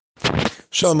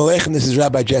Shalom Aleichem, this is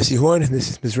Rabbi Jesse Horn, and this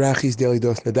is Mizrachi's Daily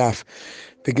Dose Nadaf.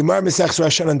 The Gemara Mesech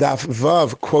Rosh Hashanah Daf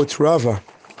Vav quotes Rava,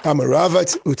 Amar Rava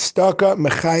Utstaka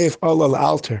Mechayev Al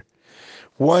Alter.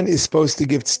 One is supposed to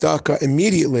give tzedakah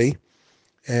immediately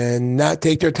and not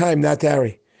take their time, not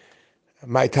tarry.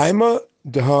 My taima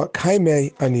deha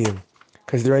kaime aniyim,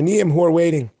 because there are aniyim who are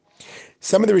waiting.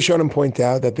 Some of the Rishonim point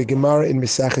out that the Gemara in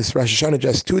Mesechus Rosh Hashanah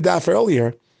just two daf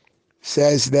earlier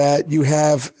says that you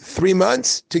have 3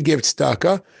 months to give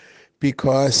tzedakah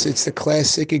because it's the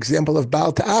classic example of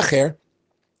Baal Ta'acher,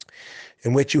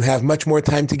 in which you have much more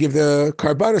time to give the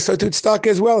karbanos, so to tzedakah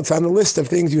as well. It's on the list of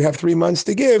things you have 3 months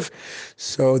to give.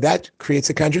 So that creates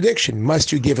a contradiction.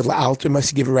 Must you give it la'alter?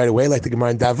 Must you give it right away, like the Gemara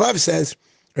on Daf Vav says?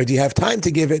 Or do you have time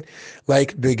to give it,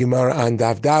 like the Gemara on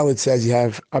Daf Dalet says you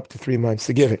have up to 3 months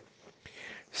to give it?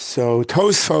 So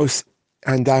Tosfos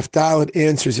on Daf Dalet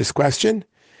answers this question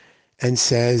and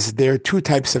says there are two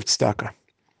types of tzedakah.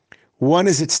 One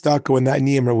is tzedakah when the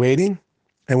aniyim are waiting,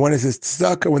 and one is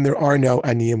tzedakah when there are no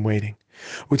aniyim waiting.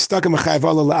 The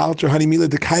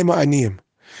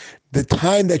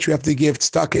time that you have to give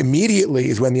tzedakah immediately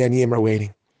is when the aniyim are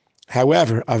waiting.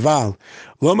 However, aval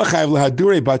lo machayev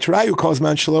lahadure batrayu kol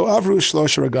zman shelo avru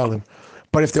shlosha regalim.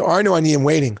 But if there are no aniyim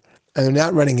waiting and they're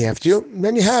not running after you,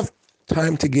 then you have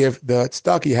time to give the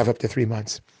tzedakah. You have up to 3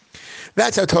 months.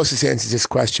 That's how Tosfos answers this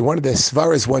question. One of the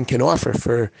svaras one can offer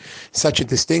for such a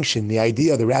distinction, the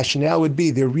idea, the rationale would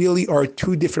be there really are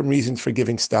two different reasons for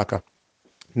giving tzedakah.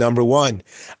 Number one,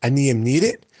 aniyim need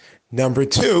it. Number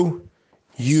two,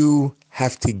 you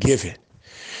have to give it.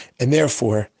 And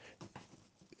therefore,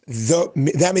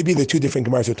 that may be the two different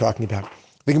Gemaras we're talking about.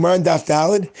 The Gemara in Daf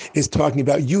Daled is talking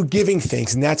about you giving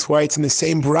things, and that's why it's in the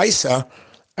same brisa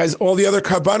as all the other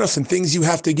karbanos and things you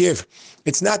have to give.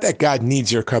 It's not that God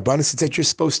needs your karbanos, it's that you're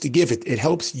supposed to give it. It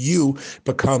helps you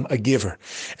become a giver.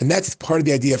 And that's part of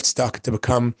the idea of tzedakah, to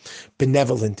become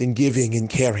benevolent and giving and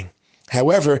caring.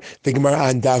 However, the Gemara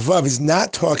on Daf Vav is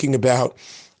not talking about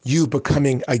you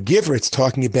becoming a giver, it's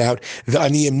talking about the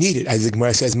aniyim needed. As the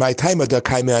Gemara says, my taima da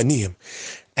kaima aniyim.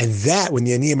 And that, when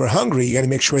the aniyim are hungry, you got to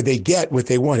make sure they get what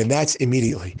they want, and that's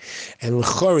immediately. And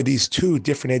l'chora, these two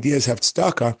different ideas of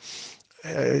tzedakah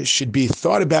should be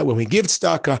thought about when we give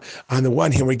tzedakah. On the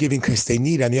one hand, we're giving because they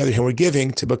need. On the other hand, we're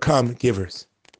giving to become givers.